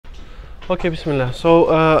Okay, Bismillah.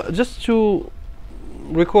 So just to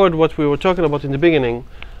record what we were talking about in the beginning.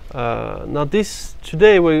 Now this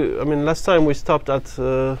today last time we stopped at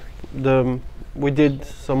we did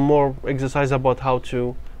some more exercise about how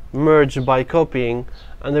to merge by copying,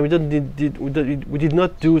 and then we did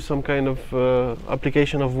not do some kind of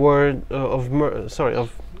application of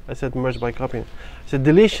I said merge by copying. It's a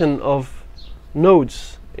deletion of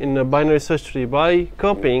nodes in a binary search tree by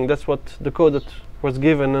copying. That's what the code that was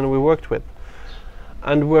given and we worked with,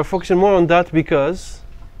 and we're focusing more on that because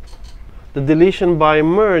the deletion by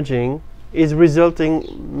merging is resulting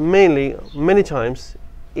many times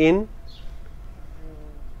in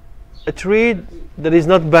a tree that is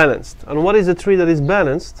not balanced. And what is a tree that is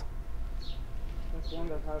balanced? That's one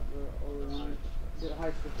that has the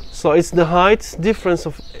height difference. So it's the height difference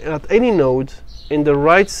of at any node in the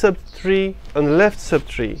right subtree and left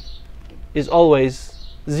subtree is always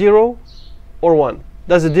 0 or 1.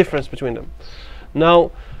 That's the difference between them.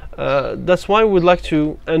 Now that's why we would like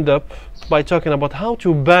to end up by talking about how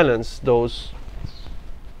to balance those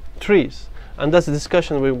trees, and that's the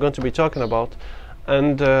discussion we're going to be talking about.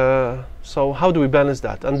 And so how do we balance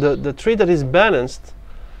that? And the tree that is balanced,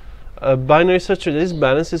 a binary search tree that is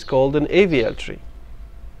balanced, is called an AVL tree.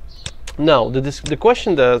 Now the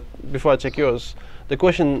question that, before I check yours, the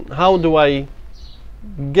question, how do I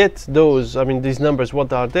get those, these numbers,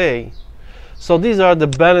 what are they? So these are the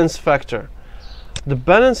balance factor. The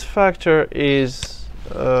balance factor is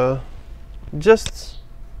just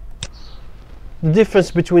the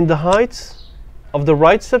difference between the height of the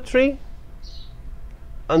right subtree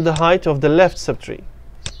and the height of the left subtree.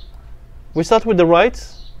 We start with the right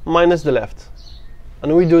minus the left,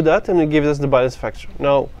 and we do that, and it gives us the balance factor.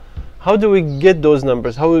 Now, how do we get those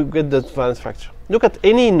numbers? How do we get that balance factor? Look at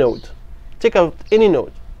any node. Take out any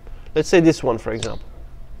node. Let's say this one, for example.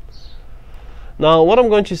 Now, what I'm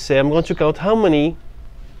going to say, I'm going to count how many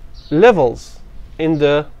levels in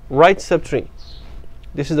the right subtree.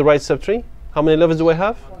 This is the right subtree. How many levels do I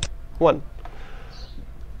have? One.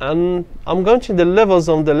 And I'm going to the levels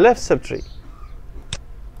on the left subtree.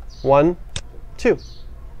 1, 2.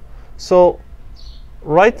 So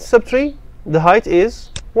right subtree, the height is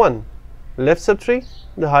 1. Left subtree,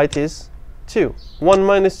 the height is 2. 1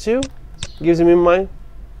 minus 2 gives me my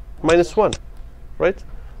minus 1, right?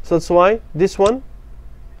 So that's why this one,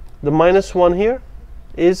 the minus 1 here,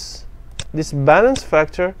 is this balance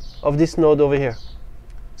factor of this node over here.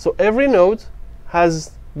 So every node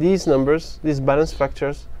has these numbers, these balance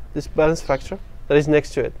factors, this balance factor that is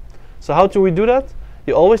next to it. So how do we do that?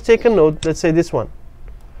 You always take a node, let's say this one.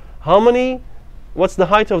 What's the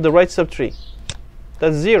height of the right subtree?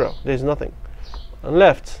 That's 0, there's nothing. And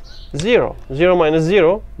left, 0. 0 minus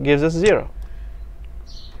 0 gives us 0.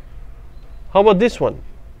 How about this one?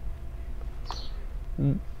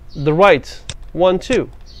 The right, 1, 2.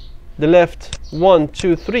 The left, 1,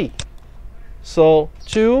 2, 3. So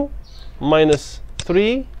 2 minus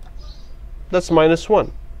 3, that's minus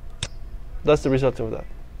 1. That's the result of that.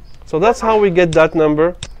 So that's how we get that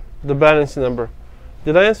number, the balance number.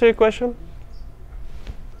 Did I answer your question?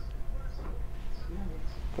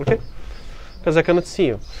 Okay? Because I cannot see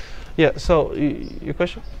you. Yeah, so your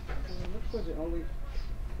question? Next question, only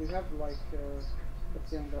we have like, let's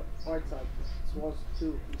say on the right side, it was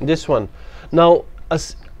 2. This one. Now,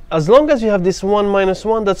 as long as you have this 1 minus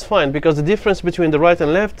 1, that's fine, because the difference between the right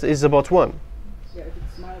and left is about 1. Yeah, if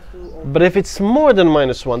it's minus 2 or But if it's more than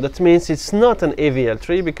minus 1, that means it's not an AVL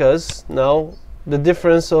tree, because now the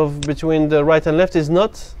difference between the right and left is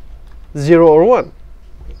not 0 or 1.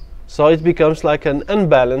 So it becomes like an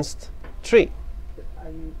unbalanced tree.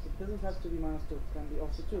 it doesn't have to be minus 2, it can be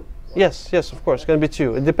also 2. Yes, of course, it can be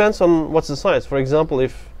 2. It depends on what's the size. For example,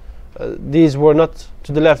 if these were not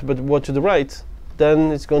to the left but were to the right,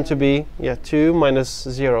 then it's going to be 2 minus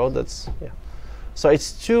 0. That's So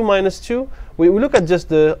it's 2 minus 2. We look at just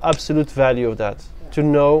the absolute value of that to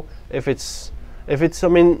know if it's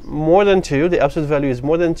more than 2. The absolute value is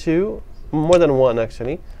more than 2, more than 1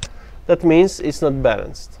 actually. That means it's not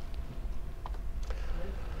balanced.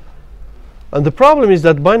 And the problem is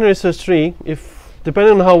that binary search tree, if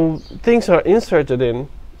depending on how things are inserted in,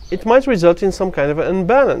 it might result in some kind of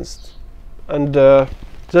unbalanced. And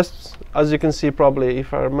just as you can see, probably,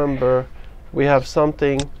 if I remember, we have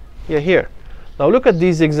something here. Now look at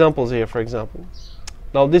these examples here, for example.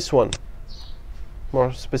 Now this one,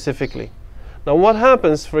 more specifically. Now what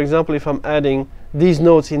happens, for example, if I'm adding these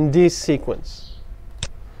nodes in this sequence?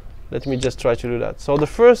 Let me just try to do that. So the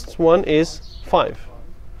first one is 5.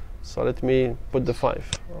 So let me put the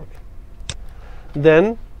 5. Okay.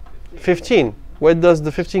 Then 15. Where does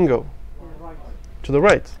the 15 go? right. To the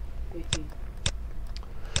right. 18.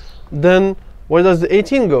 then where does the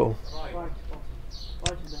 18 go? Right.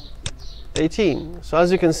 Right to the 18. So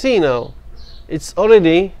as you can see now, it's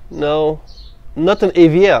already now not an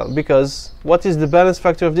AVL, because what is the balance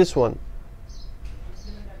factor of this one?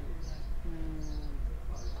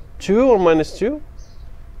 2 or minus 2?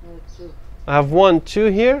 2. I have 1, 2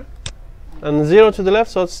 here, and 0 to the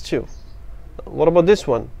left, so it's 2. What about this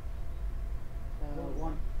one?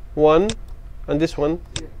 1. 1, and this one?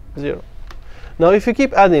 0. 0. Now if you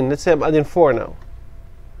keep adding, let's say I'm adding 4 now.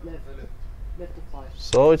 Left. Left to 5.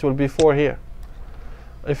 So it will be 4 here.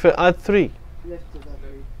 If I add 3, Left to the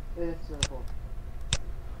 3. Left to the 4.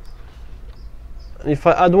 and if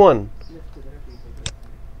I add 1, Left to the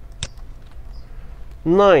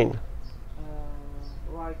 3. 9.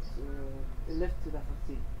 Right. Left to the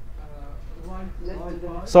 15. Left to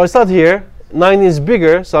the So I start here, 9 is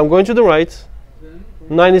bigger, so I'm going to the right.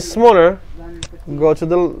 9 is smaller, then 15. go to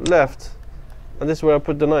the left. And this is where I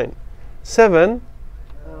put the 9. 7,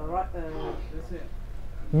 Right.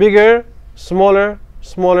 bigger, smaller,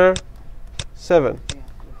 smaller, 7. Yeah.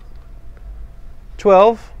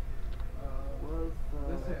 12, Well,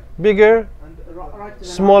 bigger, right to the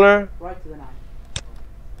smaller. 9. Right to the 9.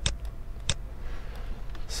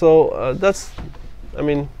 So that's, I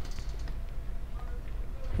mean,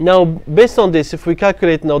 now based on this, if we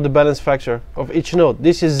calculate now the balance factor of each node,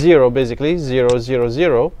 this is 0 basically, 0, 0,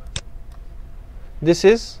 0. This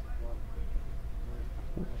is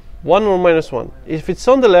 1 or minus 1. If it's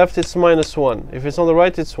on the left, it's minus 1. If it's on the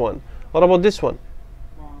right, it's 1. What about this one?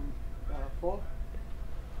 4.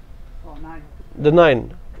 Oh, 9. The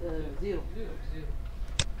 9. 0.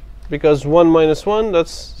 Because 1 minus 1,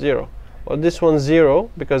 that's 0. Well, this one's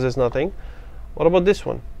 0 because there's nothing. What about this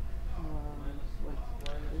one?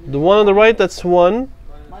 The one on the right, that's 1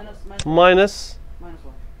 minus Minus 1.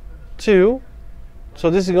 2. So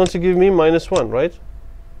this is going to give me minus 1, right?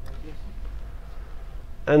 Yes.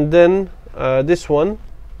 And then this one.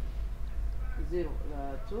 0.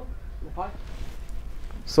 2. 5.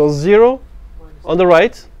 So 0 on the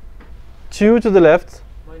right, 2 to the left.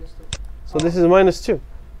 So this is minus 2.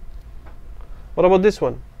 What about this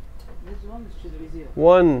one? This one should be 0.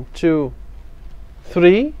 1, 2,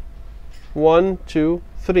 3. 1, 2,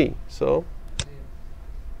 3. So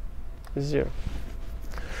 0.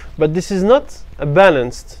 But this is not a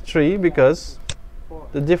balanced tree because 4.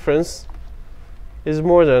 the difference is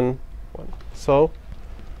more than 1. So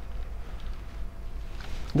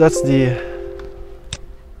that's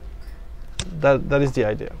that is the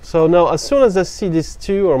idea. So now as soon as I see this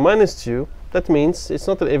 2 or minus 2, that means it's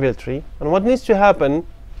not an AVL tree. And what needs to happen,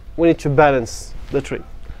 we need to balance the tree.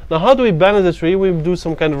 Now how do we balance the tree? We do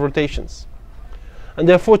some kind of rotations. And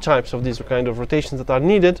there are 4 types of these kind of rotations that are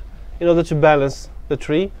needed in order to balance the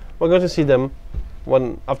tree. We're going to see them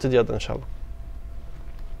one after the other, inshallah.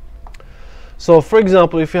 So for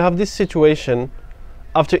example, if you have this situation,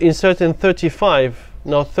 after inserting 35,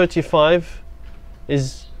 now 35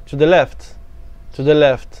 is to the left, to the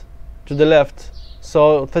left, to the left.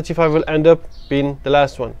 So 35 will end up being the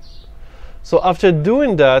last one. So after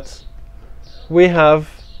doing that, we're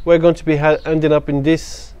going to be ending up in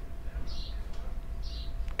this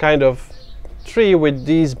kind of tree with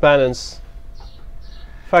these balance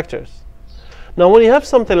factors. Now when you have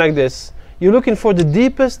something like this, you're looking for the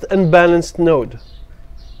deepest unbalanced node.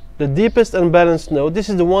 The deepest unbalanced node, this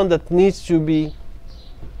is the one that needs to be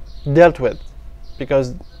dealt with,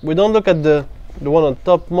 because we don't look at the one on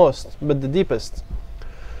top most, but the deepest.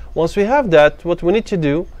 Once we have that, what we need to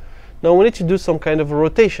do, now we need to do some kind of a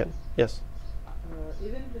rotation. Yes?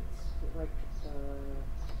 Even if it's like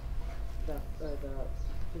the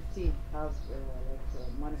 15 have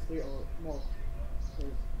minus 3 or more, so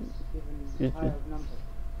it's even higher number.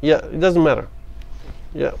 Yeah, it doesn't matter.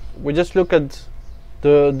 Yeah, we just look at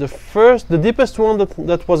the deepest one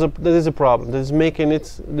that is a problem, that is making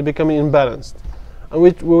it becoming imbalanced, and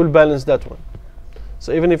we will balance that one.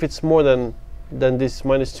 So even if it's more than this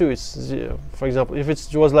minus 2, it's 0. For example, if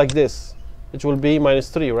it was like this, it will be minus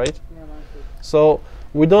 3, right? Yeah, minus 3. So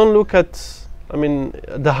we don't look at, I mean,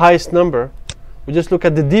 the highest number. We just look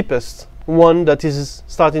at the deepest one that is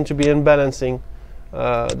starting to be unbalancing,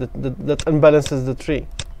 that unbalances the tree.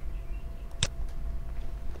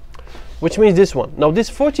 Which means this one. Now this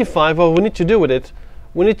 45, what we need to do with it,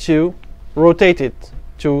 we need to rotate it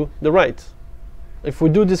to the right. If we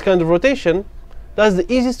do this kind of rotation, that's the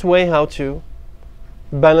easiest way how to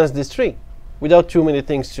balance this tree without too many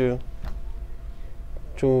things to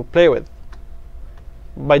play with.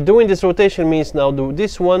 By doing this rotation means now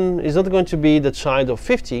this one is not going to be the child of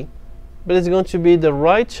 50, but it's going to be the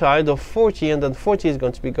right child of 40, and then 40 is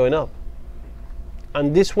going to be going up.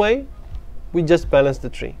 And this way, we just balance the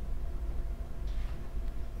tree.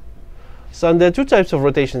 So there are two types of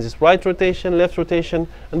rotations: it's right rotation, left rotation,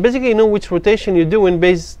 and basically you know which rotation you're doing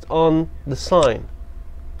based on the sign.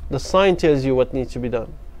 The sign tells you what needs to be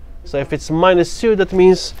done. So if it's -2, that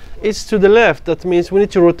means it's to the left. That means we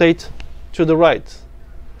need to rotate to the right.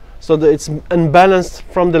 So that it's unbalanced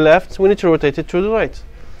from the left, we need to rotate it to the right.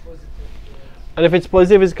 And if it's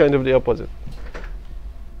positive, it's kind of the opposite.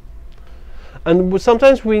 And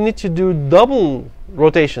sometimes we need to do double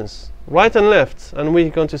rotations, right and left, and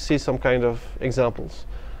we're going to see some kind of examples.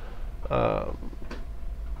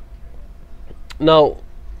 Now,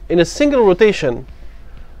 in a single rotation,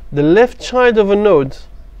 the left child of a node,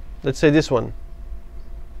 let's say this one,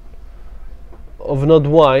 of node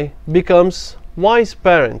y, becomes y's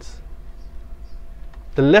parent.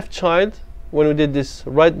 The left child, when we did this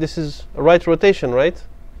right, this is a right rotation, right?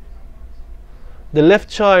 The left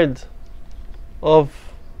child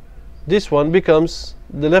of this one becomes,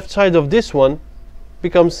 the left child of this one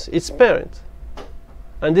becomes its parent,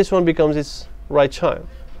 and this one becomes its right child.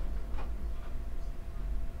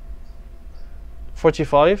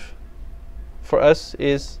 45 for us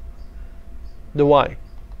is the y,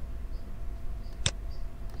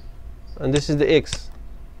 and this is the x,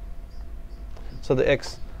 so the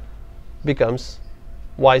x becomes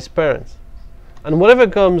y's parent, and whatever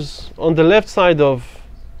comes on the left side of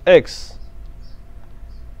x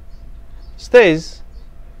stays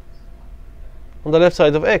on the left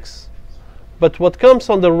side of x, but what comes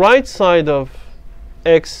on the right side of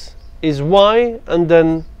x is y, and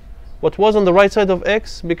then what was on the right side of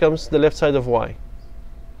x becomes the left side of y.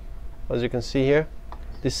 As you can see here,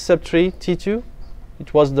 this subtree T2,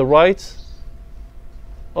 it was the right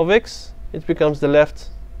of x, it becomes the left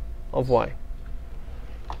of y.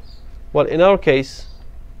 Well, in our case,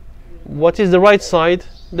 what is the right side?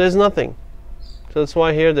 There's nothing. So that's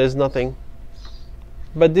why here there's nothing.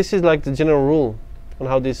 But this is like the general rule on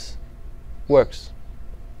how this works.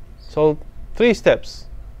 So 3 steps.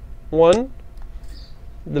 1,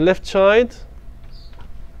 the left child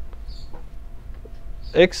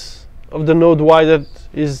x of the node y that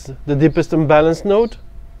is the deepest unbalanced node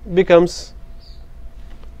becomes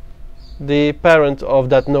the parent of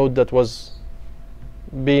that node that was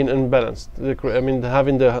being unbalanced. I mean,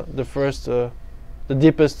 having the first, the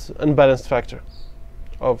deepest unbalanced factor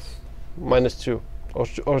of -2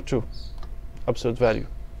 or 2 absolute value.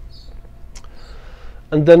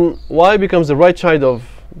 And then y becomes the right child of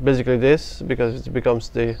basically this, because it becomes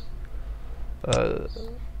the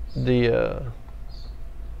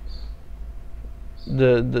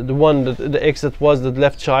one that the x that was the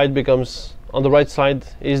left child becomes on the right side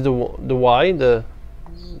is the y,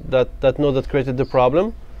 that node that created the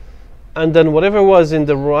problem, and then whatever was in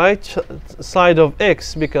the right side of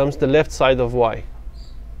x becomes the left side of y.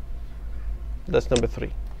 That's number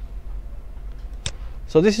 3.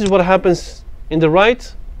 So this is what happens in the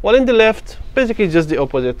right. While in the left, basically just the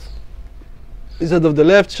opposite. Instead of the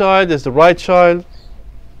left child, there's the right child.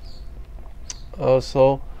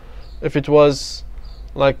 So if it was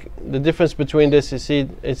like the difference between this, you see,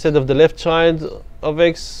 instead of the left child of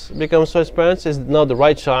x becomes its parent, is now the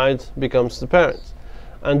right child becomes the parent,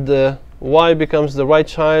 and the y becomes the right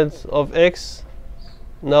child of x.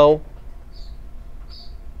 Now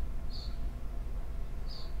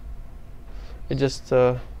it just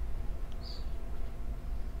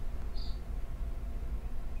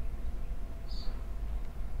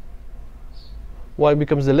y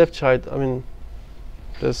becomes the left child. I mean,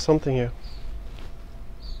 there's something here.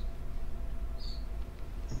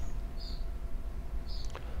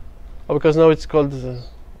 Oh, because now it's called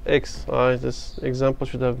x. This example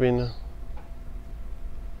should have been.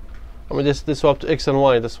 I mean, this swapped to x and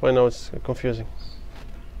y. That's why now it's confusing.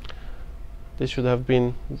 This should have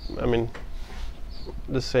been, I mean,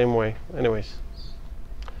 the same way. Anyways.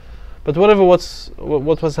 But whatever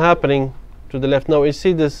what was happening to the left, now you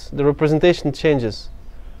see this, the representation changes.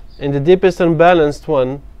 In the deepest unbalanced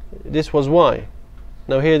one, this was y.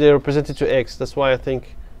 Now here they represent it to x. That's why I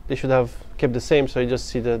think they should have kept the same, so you just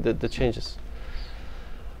see the changes.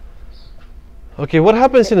 Okay, what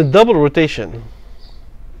happens in a double rotation?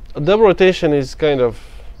 A double rotation is kind of,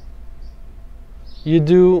 you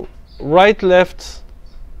do right, left,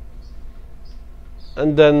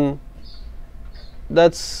 and then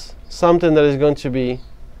that's something that is going to be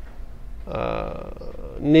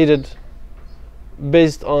needed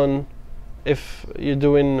based on if you're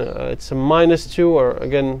doing it's a -2 or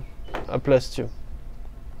again a +2.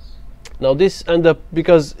 Now this end up,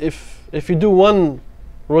 because if you do one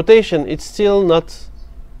rotation, it's still not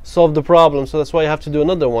solve the problem, so that's why you have to do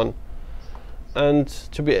another one, and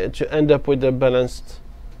to end up with a balanced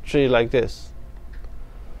tree like this.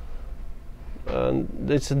 and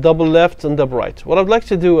it's a double left and double right. What I'd like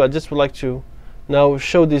to do, I just would like to now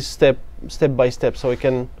show this step by step, so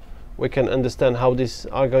we can understand how these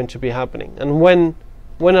are going to be happening, and when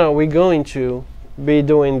are we going to be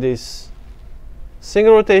doing this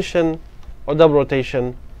single rotation or double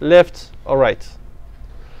rotation, left or right.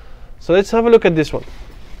 So let's have a look at this one.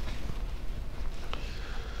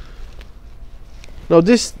 Now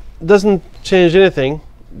this doesn't change anything.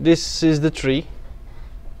 This is the tree.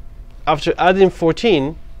 After adding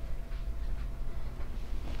 14,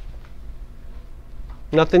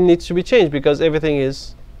 nothing needs to be changed because everything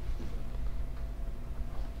is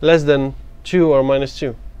less than 2 or minus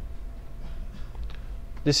 2.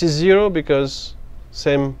 This is 0 because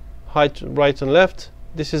same height right and left.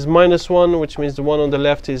 This is minus 1, which means the one on the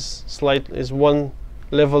left is one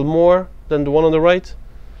level more than the one on the right,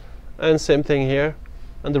 and same thing here,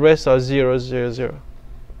 and the rest are 0, 0, 0.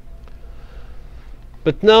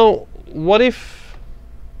 But now what if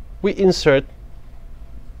we insert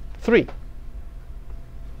 3?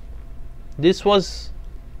 This was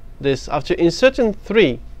this. After inserting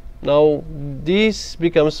 3, now this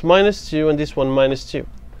becomes minus 2 and this one minus 2.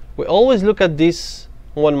 We always look at this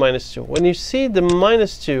 1 minus 2. When you see the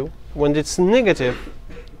minus 2, when it's negative,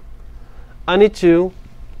 I need to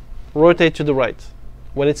rotate to the right.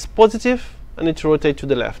 When it's positive, I need to rotate to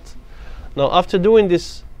the left. Now after doing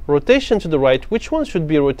this rotation to the right, which one should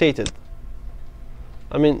be rotated?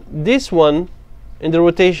 I mean, this one in the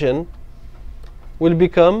rotation will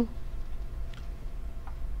become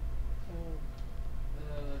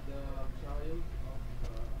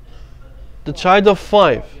the child of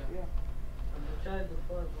 5.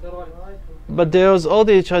 But there's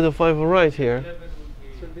already a child of 5 right here.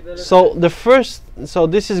 So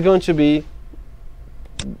this is going to be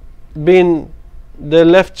being the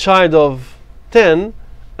left child of 10,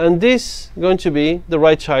 and this going to be the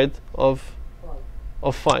right child of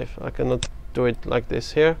 5. I cannot do it like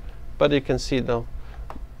this here, but you can see now.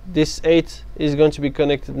 This 8 is going to be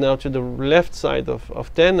connected now to the left side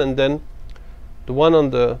of 10, and then the one on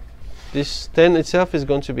this 10 itself is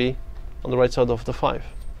going to be on the right side of the 5.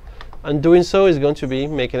 And doing so is going to be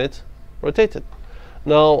making it rotated.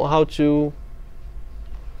 Now how to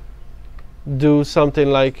do something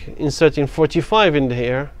like inserting 45 in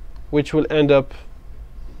here, which will end up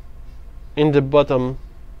in the bottom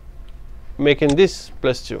making this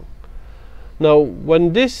plus 2. Now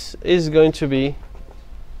when this is going to be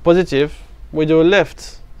positive, we do a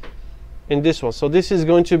left in this one. So this is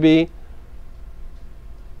going to be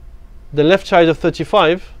the left child of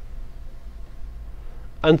 35,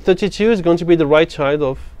 and 32 is going to be the right child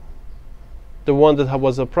of the one that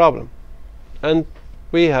was a problem. And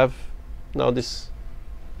we have now this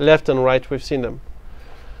left and right, we've seen them.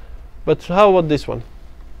 But how about this one?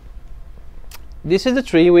 This is the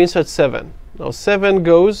tree, we insert 7. Now 7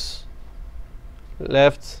 goes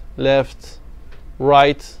left, left,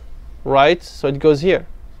 right, right, so it goes here.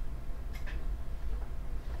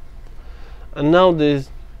 And now the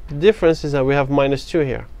difference is that we have minus 2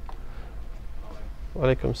 here.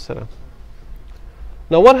 Walaikum salam.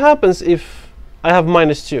 Now what happens if I have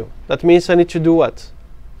minus 2? That means I need to do what?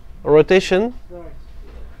 A rotation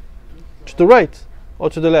to the right or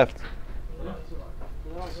to the left?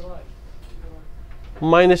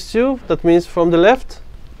 Minus 2, that means from the left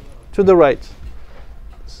to the right.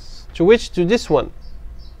 To which? To this one.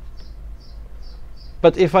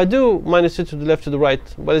 But if I do minus 2 to the left to the right,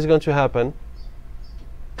 what is going to happen?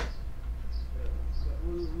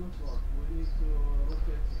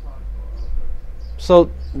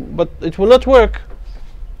 So, but it will not work.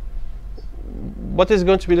 What is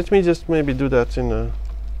going to be? Let me just maybe do that in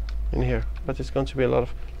here. But it's going to be a lot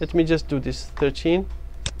of. Let me just do this 13,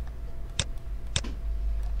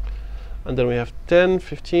 and then we have 10,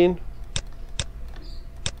 15.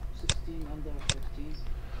 16 under 15.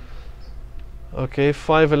 Okay,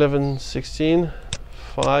 5, 11, 16,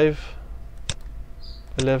 5,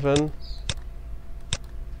 11,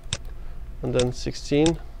 and then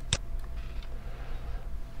 16.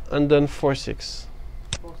 And then 4, 6.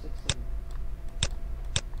 4, 6, 7.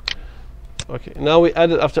 Okay, now we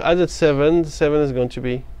added, after added 7, 7 is going to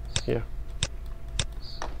be here.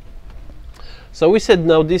 So we said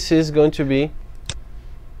now this is going to be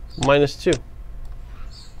minus 2.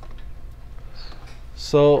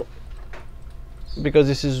 So because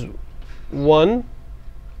this is 1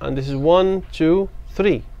 and this is 1, 2,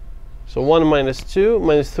 3. So 1 minus 2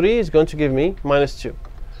 minus 3 is going to give me minus 2.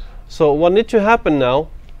 So what needs to happen now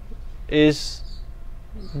is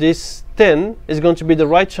this 10 is going to be the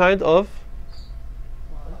right child of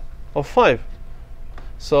 5.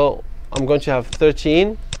 So I'm going to have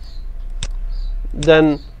 13,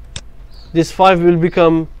 then this 5 will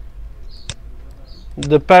become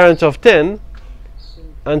the parent of 10,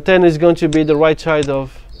 and 10 is going to be the right side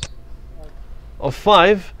of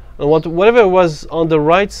 5, and whatever was on the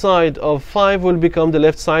right side of 5 will become the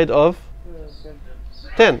left side of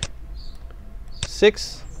 10.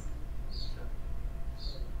 6,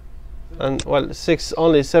 and well, 6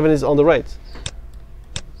 only, 7 is on the right.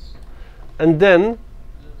 And then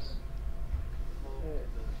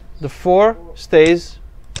the 4 stays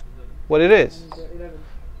what it is,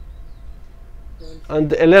 and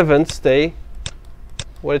the 11 stay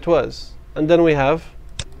what it was, and then we have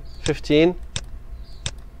 15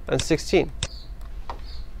 and 16.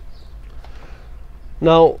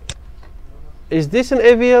 Now, is this an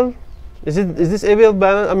AVL? Is this AVL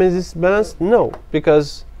balance? I mean, is this balanced? No,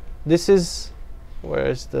 because this is, where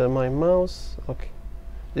is my mouse? Okay,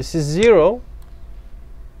 this is 0.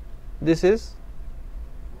 This is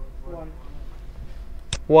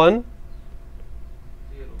 1,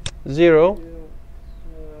 0,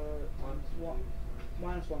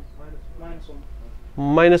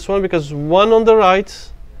 minus 1, because 1 on the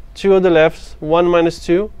right, 2 on the left, 1 minus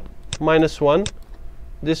 2, minus 1.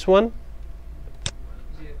 This one,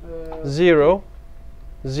 0,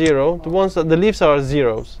 0. The ones that the leaves are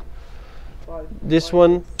zeros. This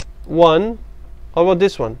one, 1. How about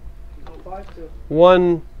this one?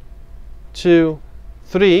 1, 2,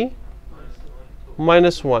 3,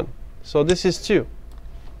 minus 1. So this is 2.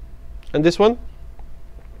 And this one?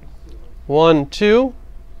 1, 2,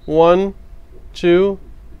 1, 2,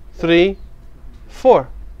 3, 4.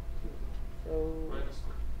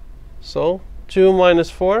 So 2 minus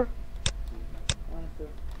 4,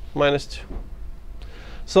 minus 2.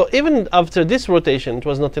 So even after this rotation, it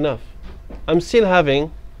was not enough. I'm still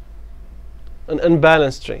having an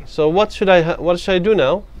unbalanced tree. So what should I do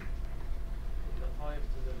now?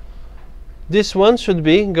 This one should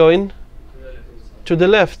be going to the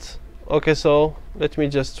left. Okay, so let me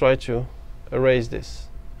just try to erase this.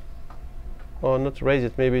 Or not erase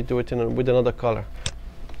it, maybe do it with another color.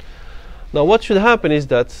 Now what should happen is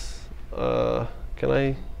that I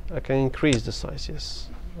can increase the size, yes,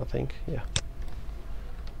 I think, yeah.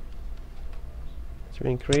 Let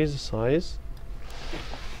me increase the size.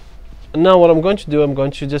 And now what I'm going to do, I'm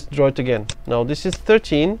going to just draw it again. Now this is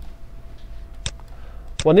 13.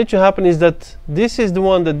 What needs to happen is that this is the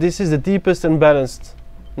one this is the deepest and balanced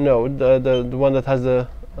node, the one that has the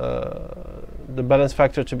balance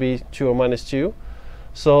factor to be 2 or minus 2.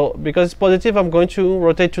 So because it's positive, I'm going to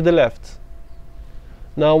rotate to the left.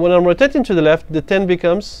 Now when I'm rotating to the left, the 10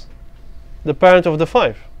 becomes the parent of the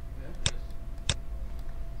 5.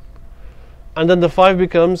 And then the 5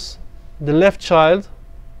 becomes the left child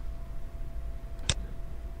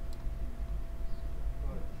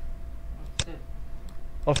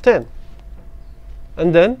of 10.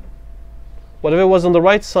 And then whatever was on the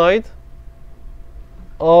right side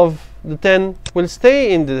of the 10 will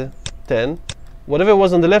stay in the 10. Whatever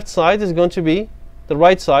was on the left side is going to be the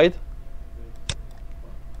right side.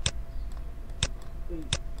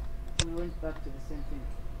 We went back to the same thing.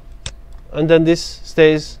 And then this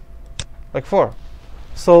stays like 4.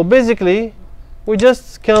 So basically we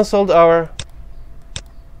just cancelled our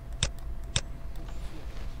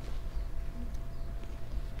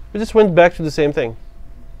we just went back to the same thing.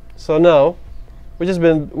 So now we just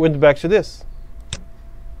went back to this.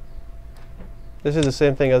 This is the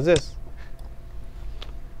same thing as this.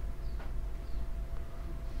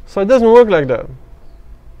 So it doesn't work like that.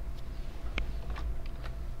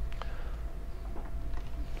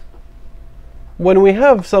 When we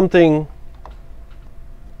have something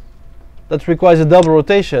that requires a double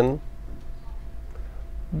rotation,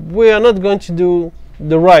 we are not going to do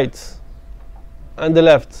the right and the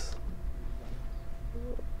left.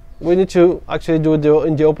 We need to actually do it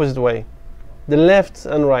in the opposite way, the left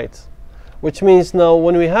and right. Which means now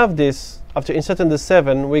when we have this, after inserting the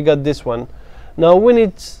 7, we got this one. Now we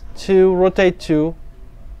need to rotate to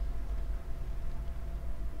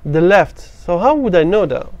the left. So how would I know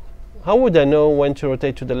that? How would I know when to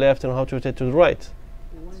rotate to the left and how to rotate to the right?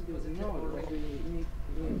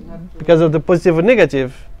 Because of the positive or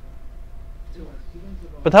negative.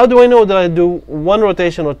 But how do I know that I do one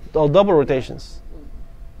rotation or double rotations?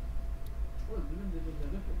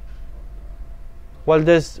 Well,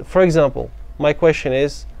 there's, for example, my question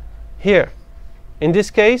is here. In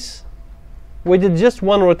this case, we did just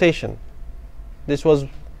one rotation. This was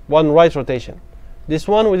one right rotation. This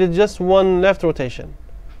one, we did just one left rotation.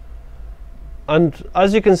 And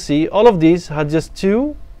as you can see, all of these had just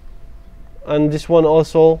 2, and this one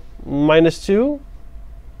also minus 2,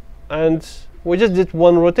 and we just did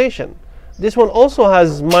one rotation. This one also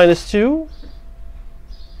has minus 2,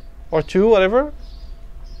 or 2, whatever.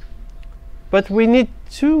 But we need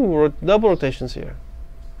 2 double rotations here.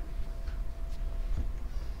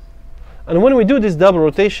 And when we do this double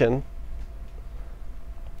rotation,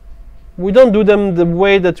 we don't do them the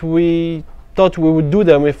way that we thought we would do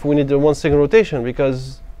them if we need a 1 second rotation,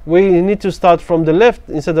 because we need to start from the left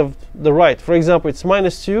instead of the right. For example, it's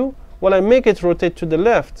 -2. Well, I make it rotate to the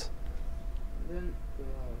left. Then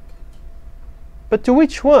But to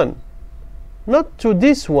which one? Not to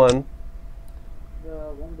this one,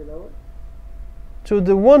 the one below it. to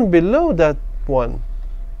the one below that one.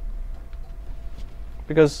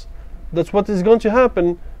 Because that's what is going to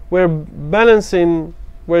happen. We're balancing,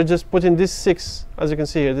 we're just putting this 6, as you can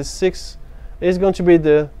see here, this 6 is going to be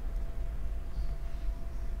the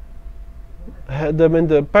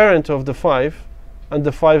parent of the 5, and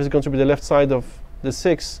the 5 is going to be the left side of the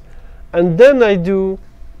 6. And then I do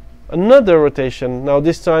another rotation, now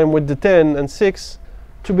this time with the 10 and 6,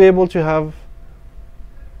 to be able to have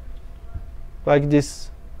like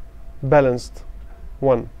this balanced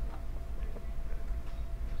one.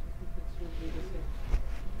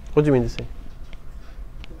 What do you mean the same?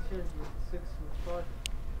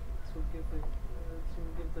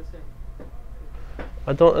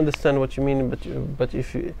 I don't understand what you mean, but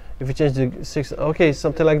if you change the 6, okay,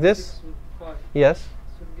 something like this. Yes.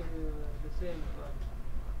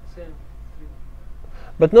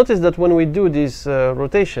 But notice that when we do this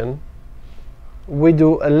rotation, we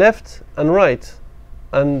do a left and right,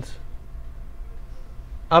 and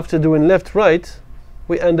after doing left right,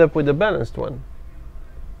 we end up with a balanced one.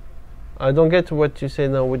 I don't get what you say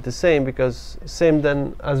now with the same, because same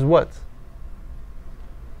then as what?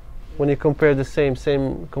 When you compare the same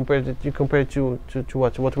compared it, you compare it to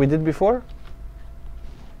what? What we did before?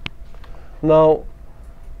 Now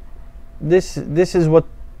this is what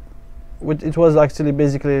it was actually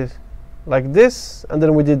basically like this, and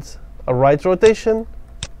then we did a right rotation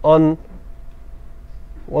on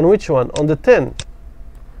which one? On the 10.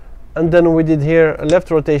 And then we did here a left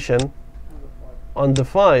rotation on the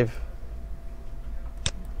 5.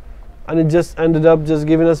 And it just ended up just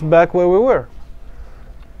giving us back where we were.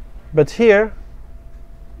 But here,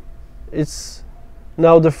 it's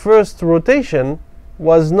now the first rotation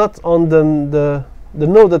was not on the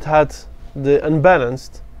node that had the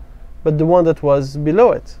unbalanced, but the one that was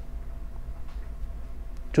below it,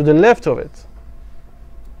 to the left of it.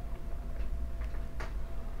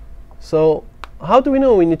 So how do we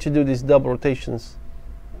know we need to do these double rotations?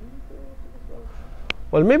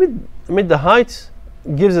 Well, maybe the height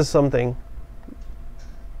gives us something.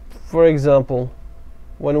 For example,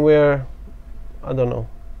 when we're, I don't know,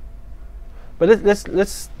 but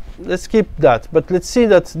let's keep that. But let's see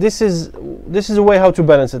that this is a way how to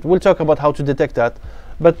balance it. We'll talk about how to detect that.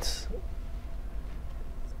 But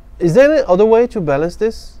is there any other way to balance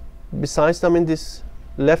this besides, I mean, this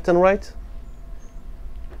left and right?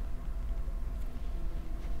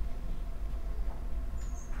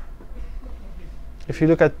 If you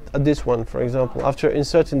look at this one, for example, after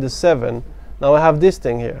inserting the 7, now I have this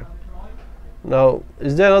thing here. Now,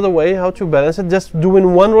 is there another way how to balance it? Just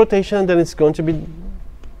doing one rotation and then it's going to be,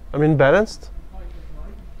 I mean, balanced?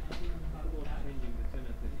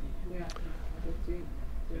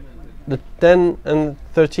 The 10 and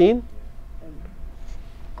 13?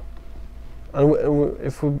 And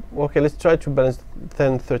if we, okay, let's try to balance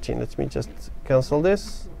 10 and 13. Let me just cancel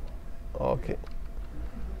this. Okay.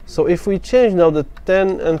 So if we change now the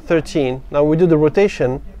 10 and 13, now we do the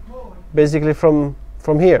rotation basically from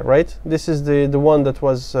here, right? This is the one that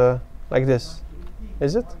was like this.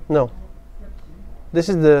 Is it? No. This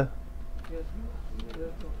is the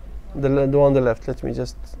one on the left. Let me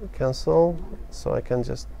just cancel, so I can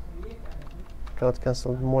just cannot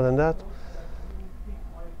cancel more than that.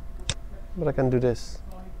 But I can do this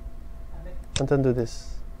and then do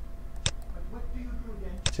this,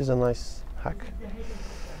 which is a nice hack.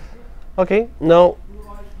 Okay, now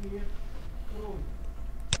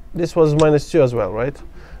this was -2 as well, right?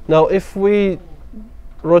 Now if we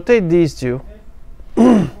rotate these two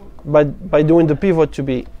by doing the pivot to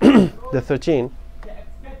be the 13,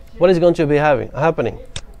 what is going to be happening?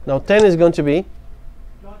 Now 10 is going to be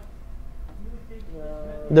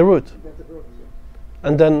the root,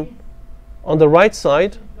 and then on the right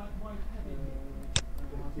side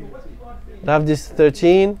I have this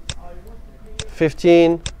 13,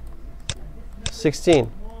 15, 16,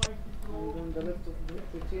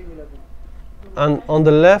 and on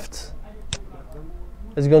the left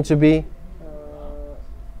is going to be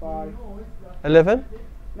 11.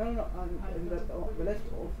 No, the left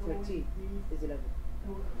of 13 is 11.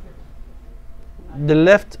 The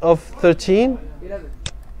left of 13 11.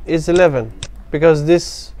 is 11, because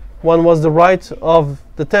this 1 was the right of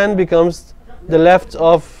the 10 becomes the left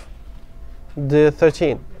of the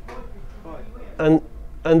 13. And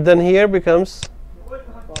then here becomes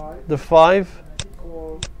the 5,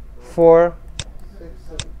 4,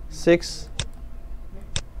 6,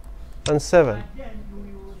 and 7.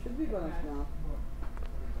 Should be balanced now.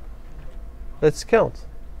 Let's count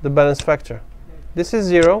the balance factor. This is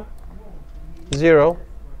 0, 0,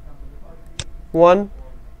 1.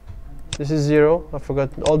 This is 0. I forgot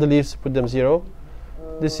all the leaves, put them 0.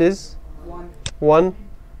 This is 1.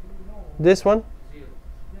 This one?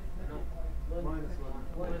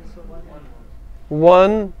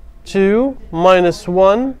 1, 2, minus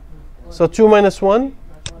 1. So 2 minus 1,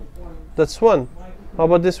 that's 1. How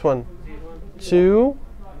about this one? 2.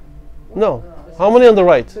 No. How many on the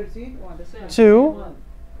right? 13? 2.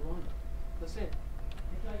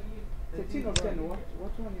 13 or 10? What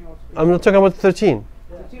one you also? I'm not talking about 13.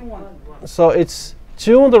 13, 1. So it's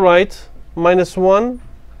 2 on the right minus 1,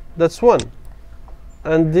 that's 1.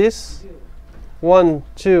 And this 1,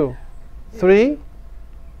 2, 3,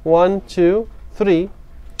 1, 2, 3,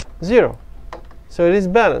 0. So it is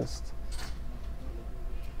balanced.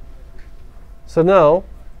 So now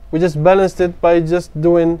we just balanced it by just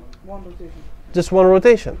doing One rotation. just one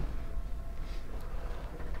rotation.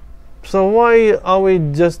 So why are we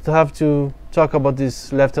just have to talk about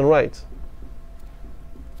this left and right?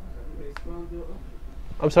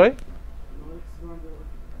 I'm sorry?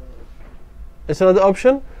 It's another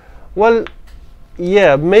option? Well,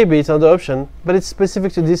 yeah, maybe it's another option, but it's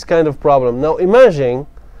specific to this kind of problem. Now imagine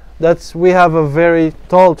that we have a very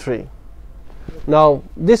tall tree. Now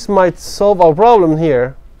this might solve our problem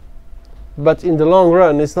here, but in the long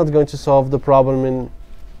run it's not going to solve the problem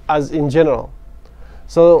in general.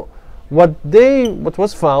 So what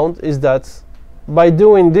was found is that by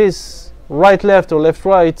doing this right left or left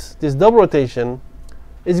right, this double rotation,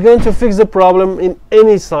 it's going to fix the problem in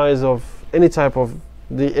any size of any type of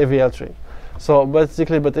the AVL tree. So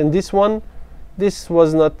basically, but in this one, this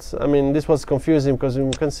was not, I mean, this was confusing because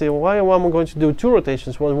you can say, why am I going to do 2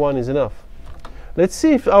 rotations when 1 is enough? Let's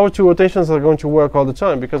see if our 2 rotations are going to work all the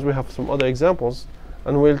time, because we have some other examples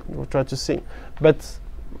and we'll try to see. But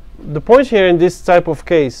the point here in this type of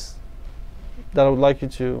case that I would like you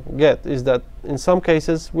to get is that in some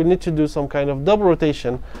cases we need to do some kind of double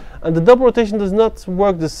rotation, and the double rotation does not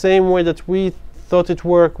work the same way that we thought it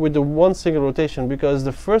worked with the one single rotation, because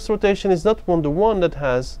the first rotation is not the one that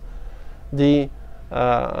has the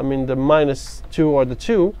the minus 2 or the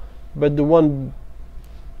 2, but the one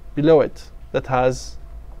below it that has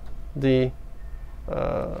the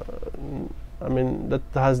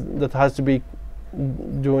that has to be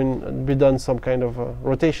done some kind of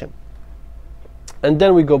rotation. And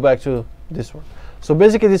then we go back to this one. So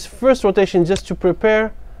basically this first rotation just to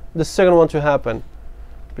prepare the second one to happen,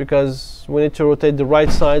 because we need to rotate the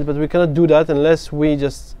right side, but we cannot do that unless we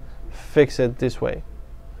just fix it this way.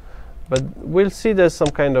 But we'll see there's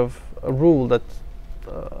some kind of a rule that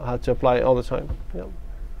had to apply all the time. Yeah.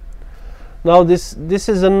 Now this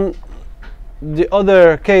is the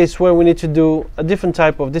other case where we need to do a different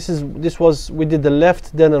type of, we did the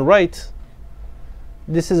left then and right.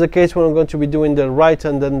 This is a case where I'm going to be doing the right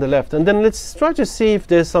and then the left. And then let's try to see if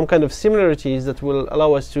there's some kind of similarities that will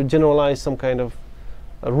allow us to generalize some kind of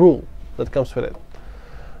a rule that comes with it.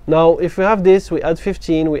 Now if we have this, we add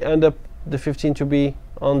 15, we end up the 15 to be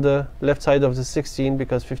on the left side of the 16,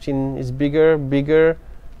 because 15 is bigger, bigger,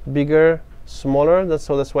 bigger, smaller. That's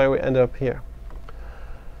why we end up here.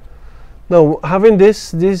 Now having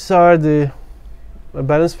this, these are the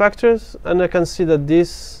balance factors, and I can see that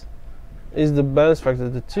this is the balance factor,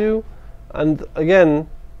 the 2. And again,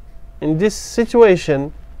 in this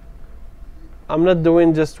situation, I'm not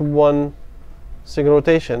doing just one single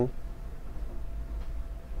rotation.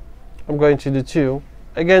 I'm going to do 2.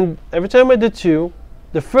 Again, every time I do 2,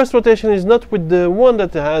 the first rotation is not with the one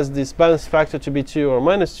that has this balance factor to be 2 or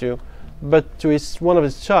minus 2, but to one of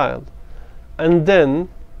its child. And then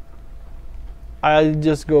I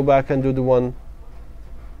just go back and do the one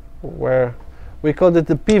where we call it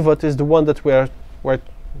the pivot, is the one that we're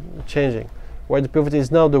changing, where the pivot is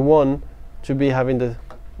now the one to be having the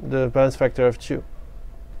balance factor of 2.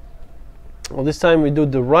 Well, this time we do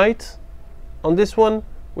the right on this one,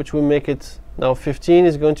 which will make it now 15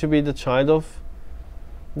 is going to be the child of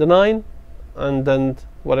the 9, and then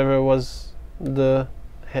whatever was the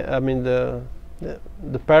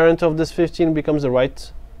parent of this 15 becomes the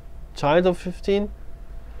right child of 15.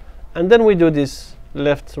 And then we do this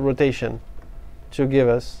left rotation to give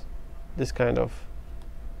us this kind of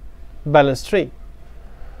balanced tree.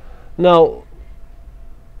 Now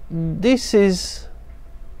this is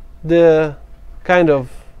the kind of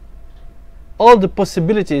all the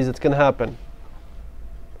possibilities that can happen.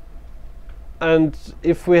 And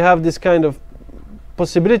if we have this kind of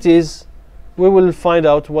possibilities, we will find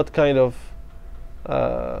out what kind of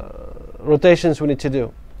rotations we need to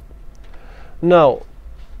do. Now,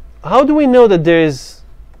 how do we know that there is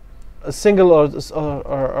a single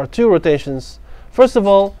or two rotations? First of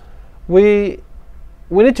all, we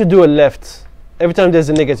need to do a left every time there's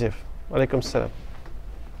a negative. Alaikum salam.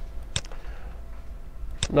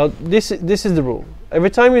 Now this is the rule. Every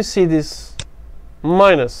time you see this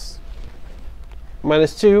minus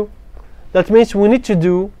 2, that means we need to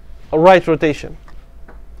do a right rotation.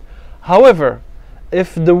 However,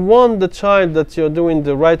 if the child that you're doing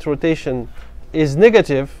the right rotation is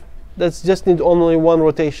negative, that's just need only one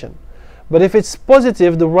rotation. But if it's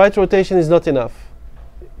positive, the right rotation is not enough.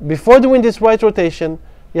 Before doing this right rotation,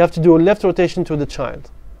 you have to do a left rotation to the child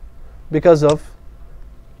because of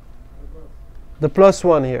the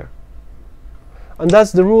 +1 here. And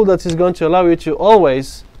that's the rule that is going to allow you to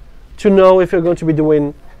always to know if you're going to be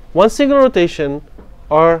doing one single rotation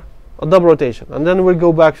or a double rotation. And then we'll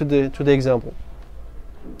go back to the example.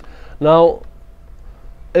 Now,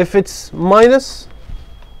 if it's minus,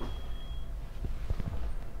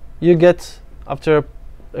 you get after,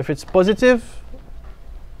 if it's positive,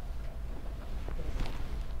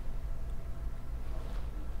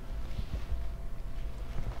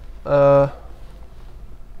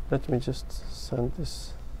 let me just send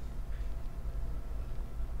this.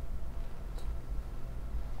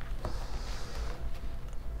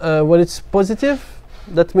 When it's positive,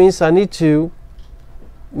 that means I need to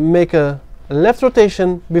make a left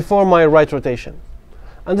rotation before my right rotation,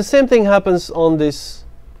 and the same thing happens on this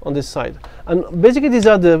side. And basically, these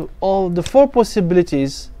are all the 4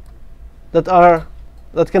 possibilities that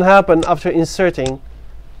can happen after inserting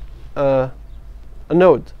a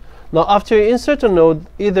node. Now, after you insert a node,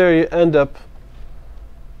 either you end up,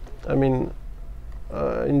 I mean,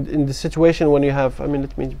 in the situation when you have, I mean,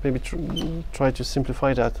 let me maybe try to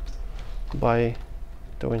simplify that by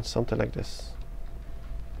doing something like this.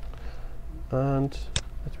 And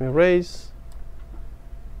let me erase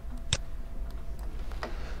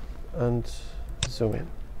and zoom in.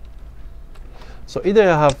 So either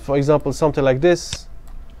I have, for example, something like this,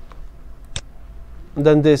 and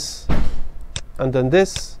then this, and then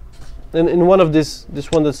this. And in one of this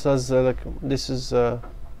one that says like this is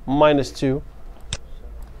 -2,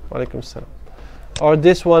 Walaikum salam. Or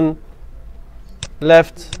this one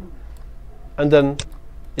left, and then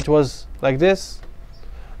it was like this.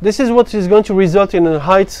 This is what is going to result in a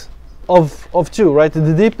height of 2, right?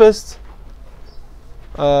 The deepest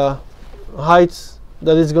height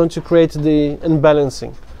that is going to create the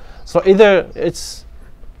imbalancing. So either it's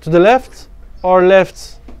to the left, or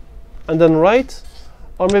left and then right,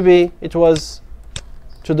 or maybe it was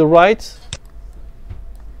to the right,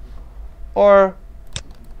 or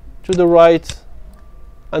to the right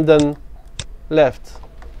and then left.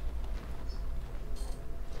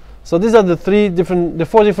 So these are the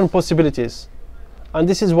 4 different possibilities, and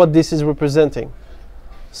this is what this is representing.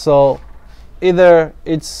 So either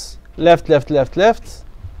it's left, left, left, left,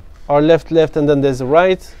 or left, left, and then there's a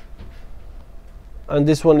right, and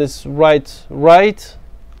this one is right, right,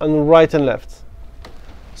 and right and left.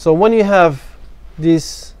 So when you have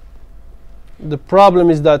this, the problem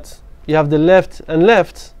is that you have the left and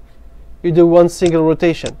left, you do one single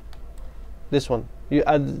rotation. This one, you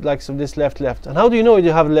add like so this left, left. And how do you know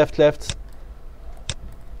you have left, left?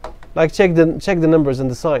 Like check the numbers and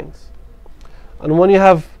the signs. And when you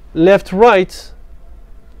have left, right,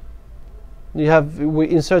 we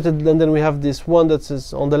inserted, and then we have this one that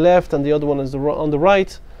is on the left and the other one is on the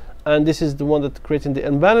right, and this is the one that's creating the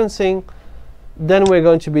imbalancing. Then we're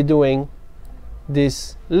going to be doing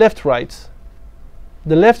this left, right.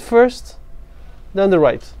 The left first, then the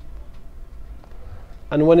right.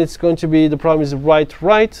 And when it's going to be, the problem is right,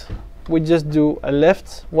 right, we just do a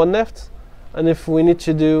left, one left. And if we need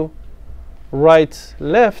to do right,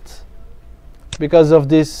 left, because of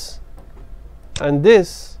this and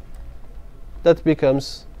this, that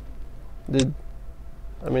becomes the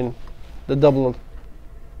double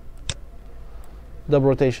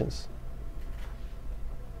rotations.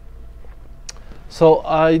 So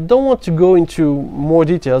I don't want to go into more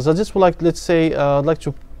details. I just would like, let's say, I'd like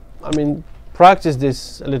to, practice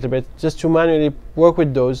this a little bit, just to manually work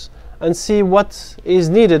with those and see what is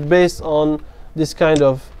needed based on this kind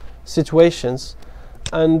of situations.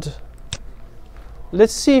 And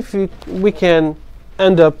let's see if we can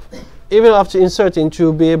end up, even after inserting,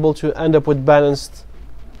 to be able to end up with balanced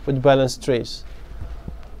trees.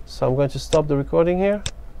 So I'm going to stop the recording here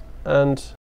and